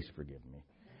 please forgive me.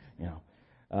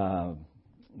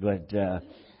 But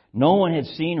no one had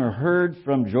seen or heard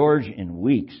from George in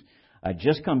weeks. I'd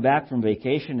just come back from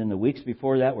vacation, and the weeks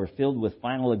before that were filled with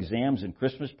final exams and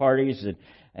Christmas parties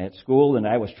at school, and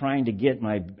I was trying to get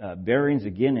my bearings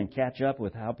again and catch up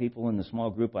with how people in the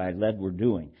small group I had led were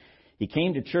doing. He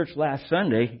came to church last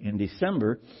Sunday in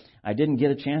December. I didn't get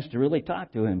a chance to really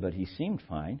talk to him, but he seemed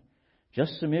fine.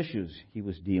 Just some issues he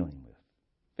was dealing with.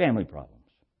 Family problems.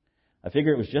 I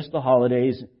figured it was just the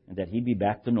holidays and that he'd be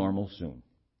back to normal soon.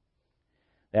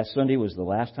 That Sunday was the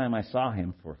last time I saw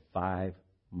him for 5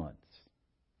 months.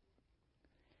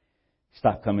 He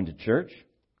stopped coming to church,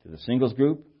 to the singles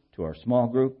group, to our small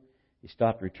group. He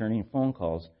stopped returning phone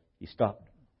calls. He stopped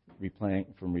replying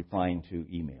to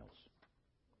emails.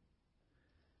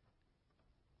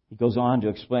 He goes on to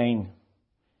explain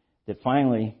that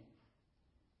finally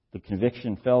the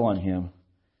conviction fell on him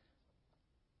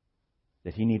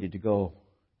that he needed to go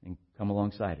and come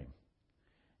alongside him.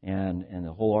 And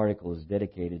the whole article is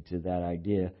dedicated to that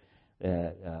idea.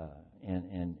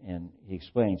 And he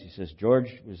explains, he says,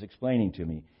 George was explaining to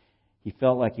me, he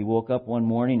felt like he woke up one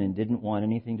morning and didn't want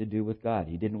anything to do with God.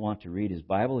 He didn't want to read his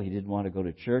Bible. He didn't want to go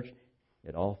to church.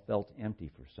 It all felt empty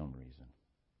for some reason.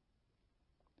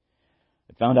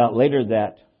 I found out later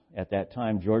that at that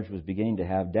time, George was beginning to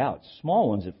have doubts, small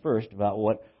ones at first, about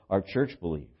what our church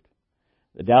believed.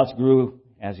 The doubts grew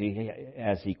as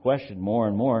he questioned more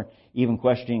and more, even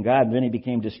questioning God. And then he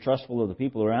became distrustful of the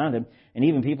people around him and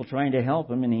even people trying to help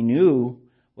him. And he knew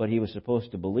what he was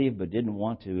supposed to believe but didn't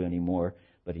want to anymore.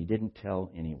 But he didn't tell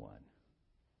anyone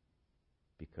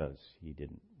because he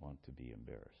didn't want to be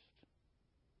embarrassed.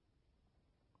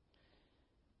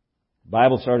 The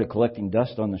Bible started collecting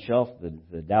dust on the shelf.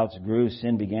 The doubts grew.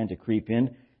 Sin began to creep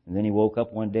in. And then he woke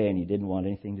up one day and he didn't want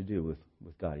anything to do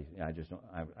with God.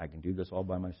 I can do this all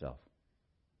by myself.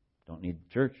 Don't need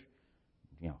church.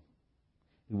 It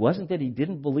wasn't that he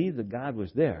didn't believe that God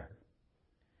was there.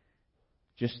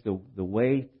 Just the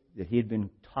way that he had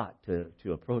been taught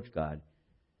to approach God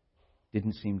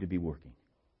didn't seem to be working.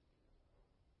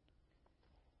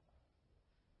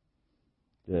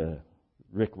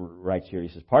 Rick writes here, he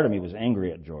says, part of me was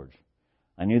angry at George.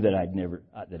 I knew that I'd never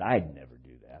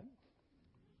do that.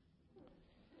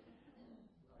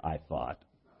 I thought.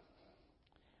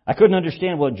 I couldn't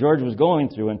understand what George was going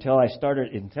through until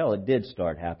it did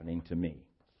start happening to me.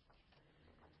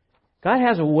 God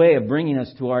has a way of bringing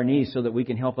us to our knees so that we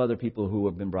can help other people who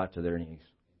have been brought to their knees.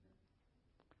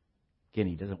 Again,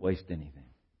 He doesn't waste anything.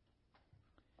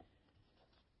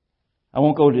 I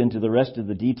won't go into the rest of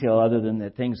the detail other than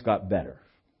that things got better.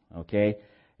 Okay?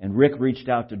 And Rick reached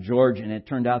out to George, and it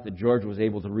turned out that George was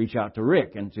able to reach out to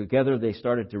Rick. And together they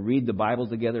started to read the Bible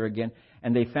together again,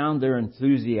 and they found their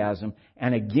enthusiasm.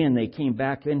 And again, they came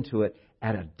back into it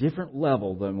at a different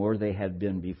level than where they had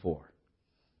been before.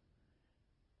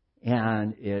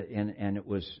 And it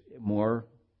was more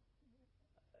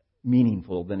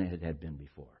meaningful than it had been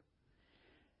before.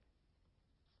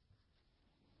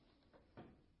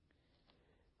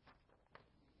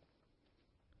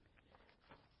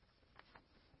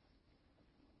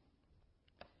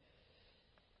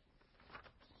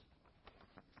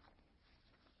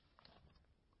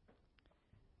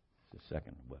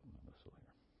 second wet whistle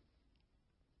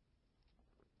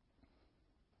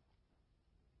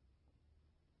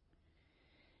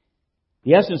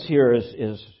here. The essence here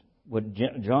is what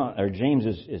James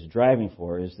is driving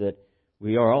for, is that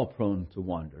we are all prone to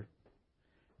wander.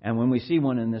 And when we see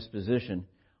one in this position,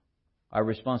 our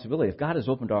responsibility, if God has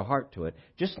opened our heart to it,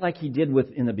 just like He did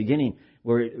in the beginning,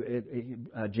 where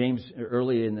James,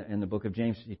 early in the book of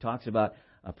James, he talks about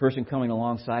a person coming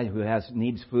alongside who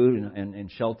needs food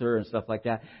and shelter and stuff like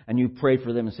that, and you pray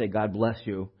for them and say, God bless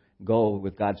you, go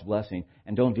with God's blessing,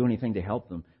 and don't do anything to help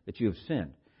them, that you have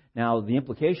sinned. Now, the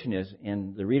implication is,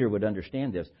 and the reader would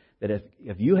understand this, that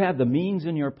if you have the means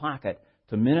in your pocket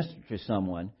to minister to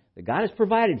someone, that God has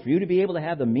provided for you to be able to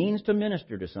have the means to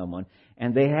minister to someone,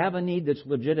 and they have a need that's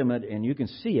legitimate and you can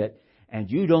see it,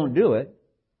 and you don't do it,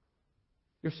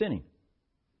 you're sinning.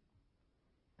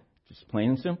 Just plain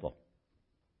and simple.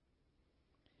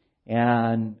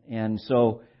 And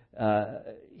so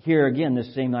here again,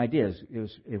 this same idea is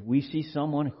if we see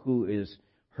someone who is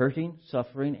hurting,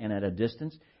 suffering, and at a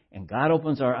distance, and God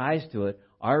opens our eyes to it,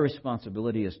 our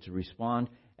responsibility is to respond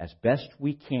as best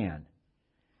we can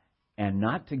and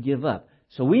not to give up.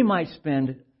 So we might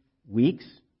spend weeks,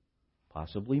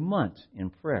 possibly months, in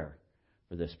prayer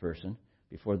for this person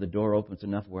before the door opens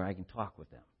enough where I can talk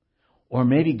with them. Or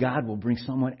maybe God will bring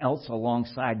someone else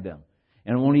alongside them,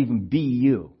 and it won't even be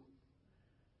you.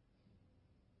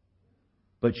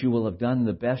 But you will have done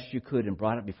the best you could and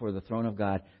brought it before the throne of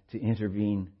God to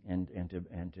intervene and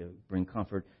to bring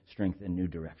comfort, strength, and new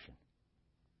direction.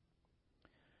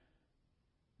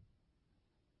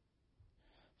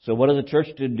 So what is the church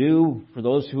to do for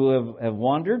those who have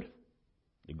wandered?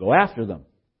 You go after them.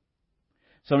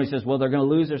 Somebody says, well, they're going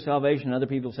to lose their salvation. Other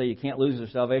people say you can't lose their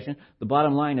salvation. The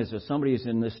bottom line is if somebody is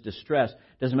in this distress,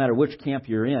 doesn't matter which camp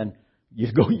you're in,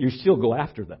 you still go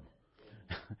after them.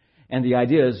 And the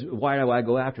idea is, why do I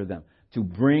go after them? To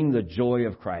bring the joy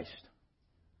of Christ.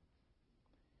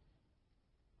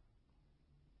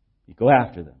 You go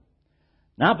after them.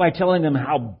 Not by telling them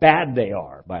how bad they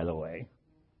are, by the way,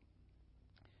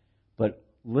 but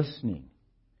listening.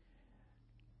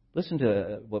 Listen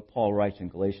to what Paul writes in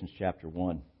Galatians chapter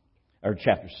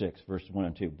 6, verse 1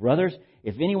 and 2. Brothers,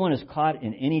 if anyone is caught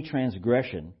in any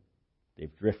transgression,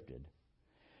 they've drifted,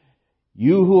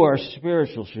 you who are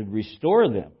spiritual should restore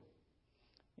them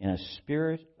in a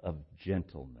spirit of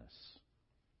gentleness.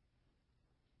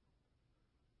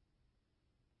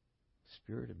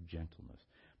 Spirit of gentleness.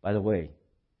 By the way,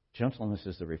 gentleness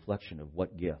is the reflection of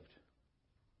what gift?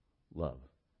 Love.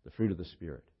 The fruit of the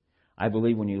Spirit. I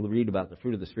believe when you read about the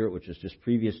fruit of the Spirit, which is just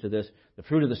previous to this, the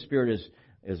fruit of the Spirit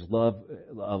is love,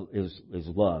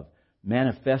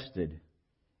 manifested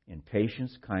in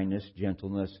patience, kindness,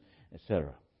 gentleness,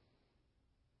 etc.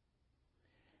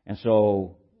 And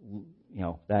so,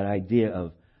 that idea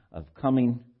of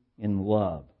coming in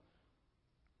love,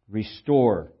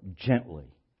 restore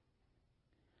gently.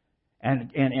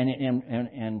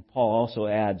 And Paul also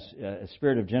adds a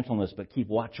spirit of gentleness, but keep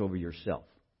watch over yourself,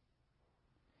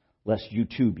 lest you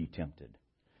too be tempted.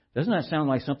 Doesn't that sound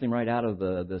like something right out of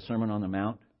the Sermon on the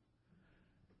Mount?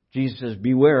 Jesus says,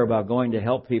 beware about going to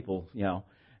help people, in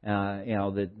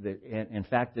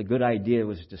fact, the good idea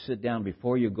was to sit down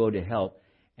before you go to help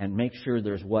and make sure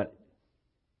there's what?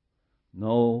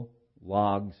 No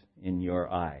logs in your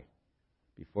eye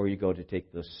before you go to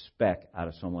take the speck out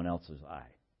of someone else's eye.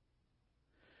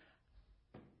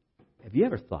 Have you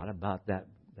ever thought about that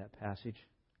passage?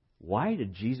 Why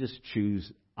did Jesus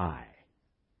choose eye?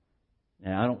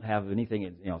 And I don't have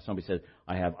anything, somebody says,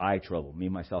 I have eye trouble, me,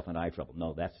 myself, and eye trouble.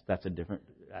 No, that's a different,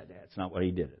 that's not what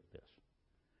he did at this.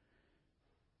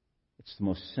 It's the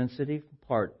most sensitive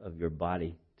part of your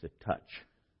body to touch.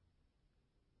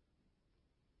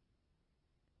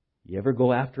 You ever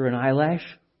go after an eyelash?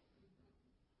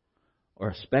 Or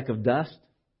a speck of dust?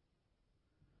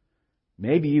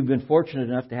 Maybe you've been fortunate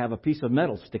enough to have a piece of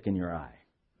metal stick in your eye.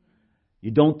 You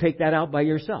don't take that out by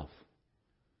yourself.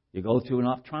 You go to an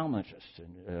optometrist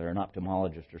or an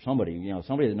ophthalmologist or somebody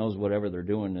that knows whatever they're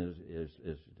doing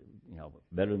is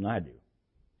better than I do.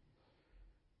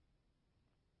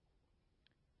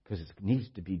 Because it needs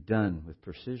to be done with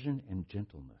precision and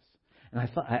gentleness. And I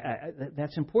thought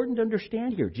that's important to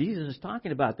understand here. Jesus is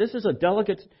talking about this is a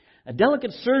delicate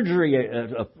surgery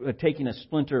of taking a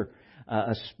splinter,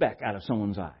 a speck out of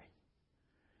someone's eye.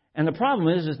 And the problem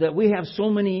is that we have so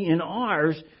many in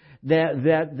ours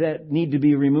that need to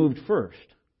be removed first.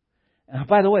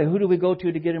 By the way, who do we go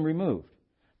to get them removed?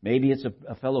 Maybe it's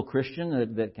a fellow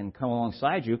Christian that can come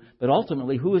alongside you, but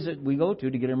ultimately, who is it we go to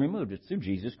get them removed? It's through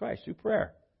Jesus Christ, through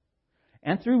prayer,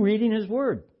 and through reading His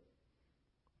Word.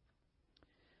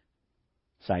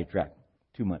 Sidetrack.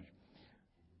 too much.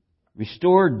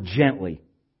 Restore gently,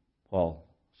 Paul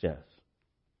says.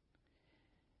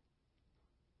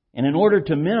 And in order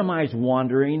to minimize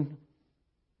wandering,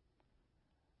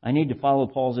 I need to follow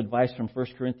Paul's advice from 1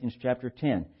 Corinthians chapter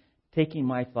 10, taking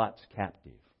my thoughts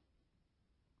captive.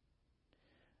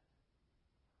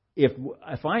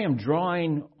 If I am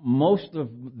drawing most of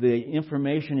the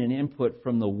information and input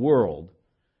from the world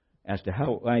as to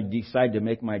how I decide to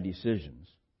make my decisions,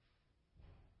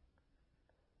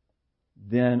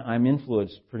 then I'm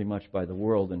influenced pretty much by the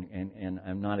world, and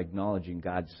I'm not acknowledging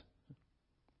God's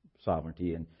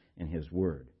sovereignty and His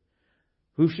Word.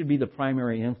 Who should be the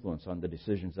primary influence on the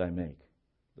decisions I make?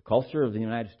 The culture of the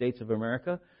United States of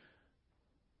America,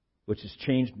 which has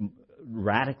changed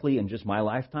radically in just my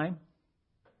lifetime?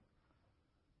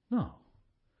 No.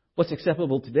 What's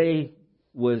acceptable today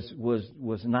was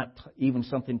not even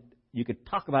something you could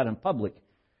talk about in public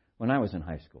when I was in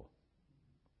high school.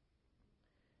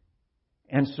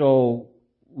 And so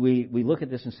we look at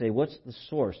this and say, what's the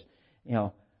source?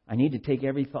 I need to take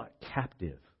every thought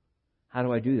captive. How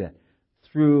do I do that?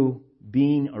 Through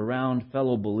being around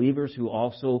fellow believers who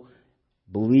also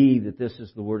believe that this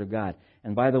is the Word of God.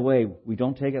 And by the way, we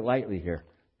don't take it lightly here.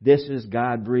 This is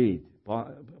God-breathed.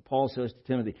 Paul says to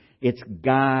Timothy, it's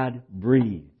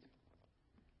God-breathed.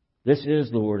 This is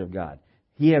the Word of God.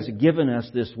 He has given us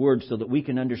this Word so that we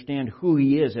can understand who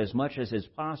He is as much as is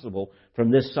possible from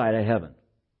this side of heaven.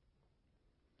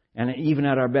 And even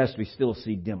at our best, we still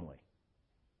see dimly.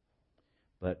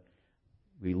 But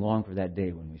we long for that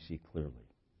day when we see clearly.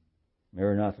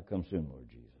 Maranatha, come soon, Lord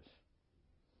Jesus.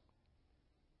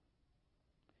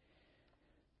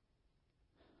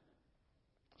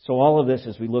 So all of this,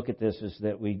 as we look at this, is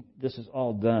that this is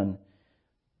all done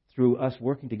through us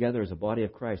working together as a body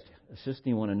of Christ,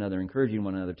 assisting one another, encouraging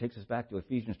one another. It takes us back to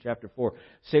Ephesians chapter 4.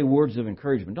 Say words of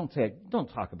encouragement. Don't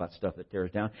talk about stuff that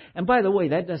tears down. And by the way,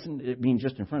 that doesn't mean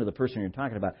just in front of the person you're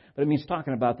talking about, but it means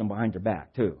talking about them behind their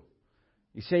back too.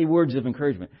 You say words of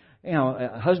encouragement.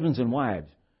 Husbands and wives,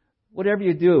 whatever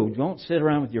you do, don't sit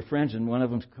around with your friends and one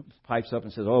of them pipes up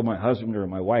and says, "Oh, my husband or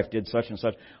my wife did such and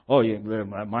such. Oh,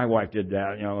 my wife did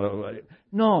that."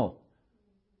 No.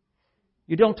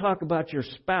 You don't talk about your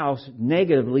spouse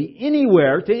negatively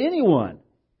anywhere to anyone.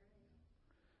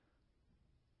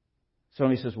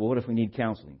 Somebody says, "Well, what if we need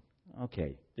counseling?"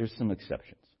 Okay, there's some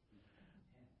exceptions.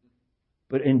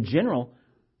 But in general,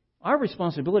 our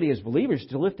responsibility as believers is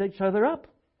to lift each other up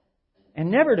and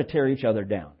never to tear each other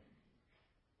down.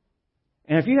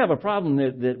 And if you have a problem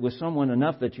that with someone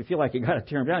enough that you feel like you got to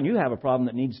tear them down, you have a problem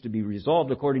that needs to be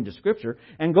resolved according to Scripture,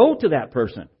 and go to that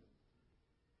person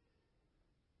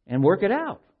and work it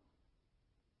out.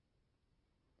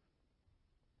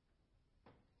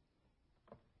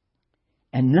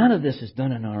 And none of this is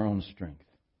done in our own strength.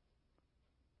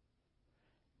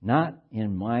 Not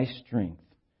in my strength,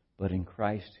 but in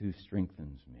Christ who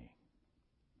strengthens me.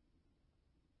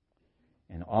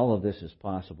 And all of this is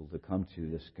possible to come to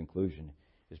this conclusion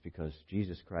is because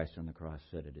Jesus Christ on the cross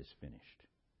said it is finished.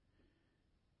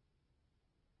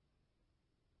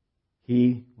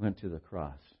 He went to the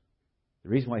cross. The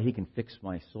reason why He can fix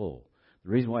my soul, the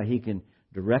reason why He can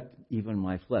direct even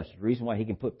my flesh, the reason why He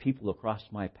can put people across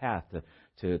my path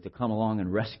to come along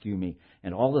and rescue me,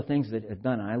 and all the things that have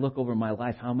done. And I look over my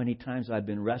life, how many times I've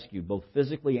been rescued, both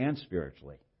physically and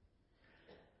spiritually.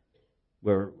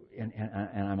 And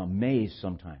I'm amazed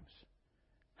sometimes.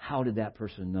 How did that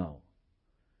person know?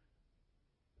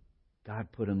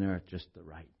 God put him there at just the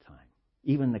right time.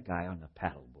 Even the guy on the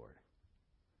paddleboard.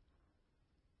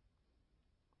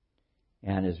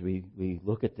 And as we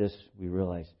look at this, we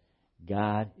realize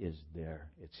God is there.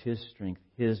 It's His strength,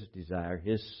 His desire,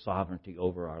 His sovereignty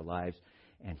over our lives.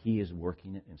 And He is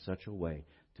working it in such a way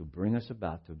to bring us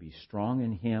about, to be strong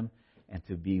in Him and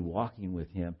to be walking with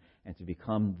Him and to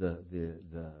become the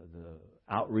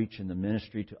outreach and the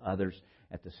ministry to others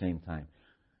at the same time.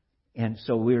 And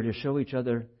so we are to show each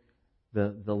other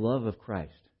the love of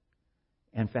Christ.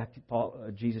 In fact,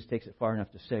 Jesus takes it far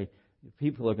enough to say,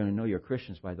 people are going to know you're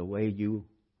Christians by the way you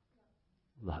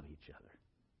love each other.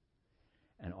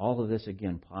 And all of this,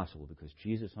 again, possible because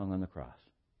Jesus hung on the cross,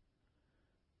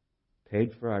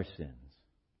 paid for our sins,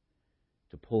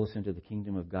 to pull us into the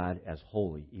kingdom of God as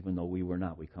holy, even though we were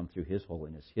not. We come through His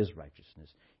holiness, His righteousness,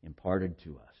 imparted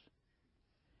to us.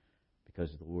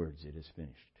 Because of the words, it is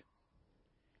finished.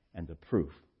 And the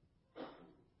proof,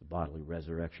 the bodily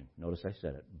resurrection. Notice I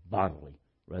said it, bodily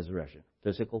resurrection.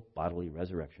 Physical, bodily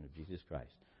resurrection of Jesus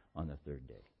Christ on the third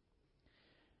day.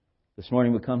 This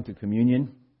morning we come to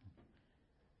communion.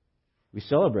 We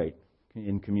celebrate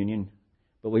in communion,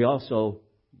 but we also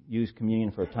use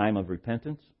communion for a time of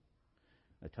repentance.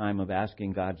 a time of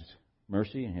asking God's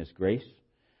mercy and His grace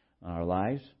on our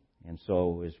lives. And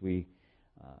so as we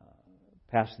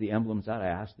pass the emblems out, I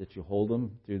ask that you hold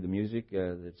them through the music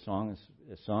that song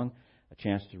is sung, a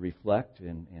chance to reflect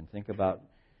and think about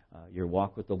your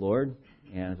walk with the Lord.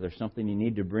 And if there's something you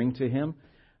need to bring to Him,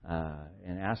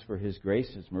 and ask for His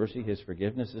grace, His mercy, His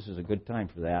forgiveness, this is a good time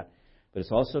for that. But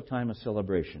it's also a time of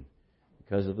celebration.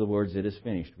 Because of the words, "It is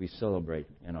finished," we celebrate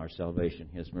in our salvation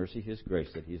His mercy, His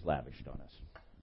grace that He's lavished on us.